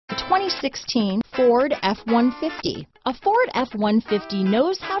2016 Ford F-150. A Ford F-150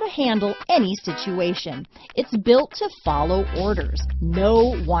 knows how to handle any situation. It's built to follow orders,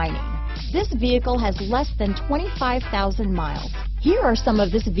 no whining. This vehicle has less than 25,000 miles. Here are some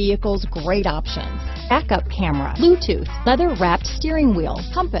of this vehicle's great options: backup camera, Bluetooth, leather-wrapped steering wheel,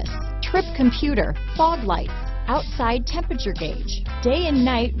 compass, trip computer, fog lights, outside temperature gauge, day and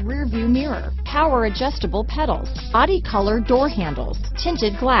night rear view mirror, power adjustable pedals, body color door handles,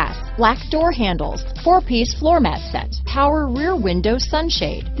 tinted glass, black door handles, 4-piece floor mat set, power rear window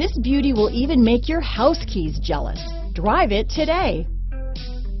sunshade. This beauty will even make your house keys jealous. Drive it today.